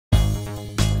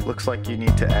Looks like you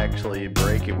need to actually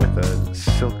break it with a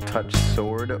silk touch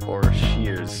sword or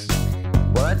shears.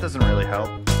 Well, that doesn't really help.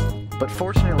 But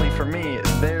fortunately for me,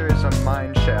 there is a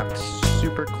mine shaft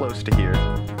super close to here.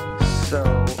 So,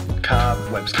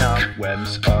 cobwebs,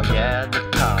 cobwebs, oh yeah, the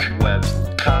cobwebs.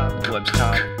 Cobwebs,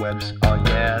 cobwebs, oh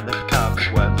yeah, the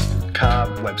cobwebs.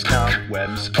 Cobwebs,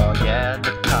 cobwebs, oh yeah,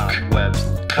 the cobwebs.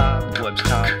 Cobwebs,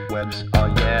 cobwebs,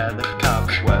 oh yeah, the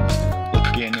cobwebs.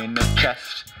 Looking in the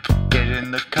chest, get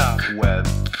in the cobweb.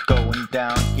 Going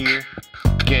down here,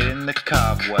 get in the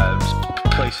cobwebs.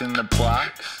 Placing the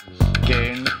blocks, get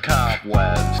in the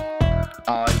cobwebs.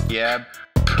 Oh yeah,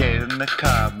 get in the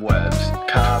cobwebs.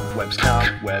 Cobwebs,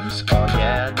 cobwebs, oh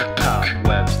yeah, the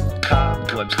cobwebs.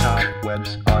 Cobwebs,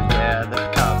 cobwebs, oh yeah,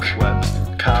 the cobwebs.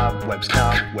 Cobwebs,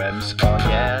 cobwebs, oh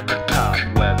yeah, the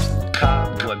cobwebs.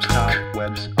 Cobwebs,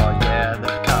 cobwebs, oh yeah,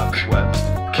 the cobwebs.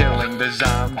 Killing the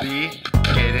zombie,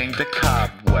 getting the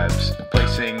cobwebs.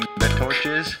 Placing the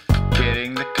torches,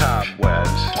 getting the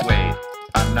cobwebs. Wait,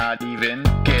 I'm not even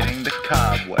getting the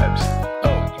cobwebs.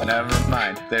 Oh, never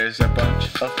mind, there's a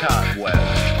bunch of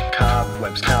cobwebs.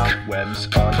 Cobwebs, cobwebs,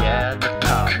 oh yeah, the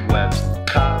cobwebs.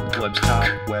 Cobwebs,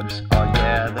 cobwebs, oh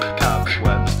yeah, the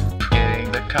cobwebs.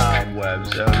 Getting the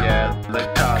cobwebs, oh yeah,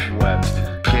 the cobwebs.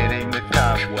 Getting the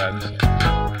cobwebs,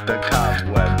 the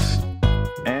cobwebs.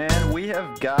 and we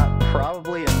have got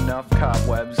probably enough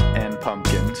cobwebs and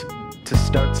pumpkins to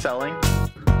start selling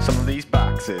some of these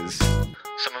boxes.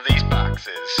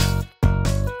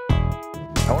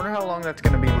 I wonder how long that's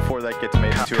going to be before that gets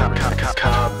made into a remix.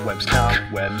 Cobwebs,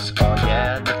 cobwebs, oh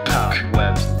yeah, the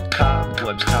cobwebs.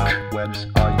 Cobwebs, cobwebs,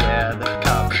 oh yeah, the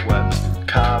cobwebs.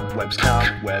 Cobwebs,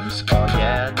 cobwebs, oh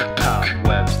yeah, the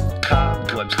cobwebs.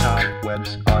 Cobwebs,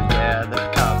 cobwebs, oh yeah, the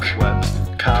cobwebs.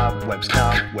 Cobwebs,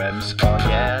 cobwebs, oh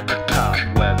yeah, the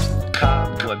cobwebs.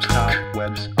 Cobwebs,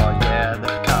 cobwebs, oh yeah, the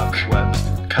cobwebs.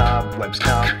 Cobwebs,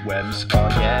 cobwebs, oh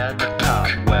yeah, the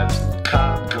cobwebs.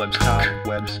 Cobwebs,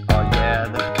 cobwebs, oh yeah,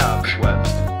 the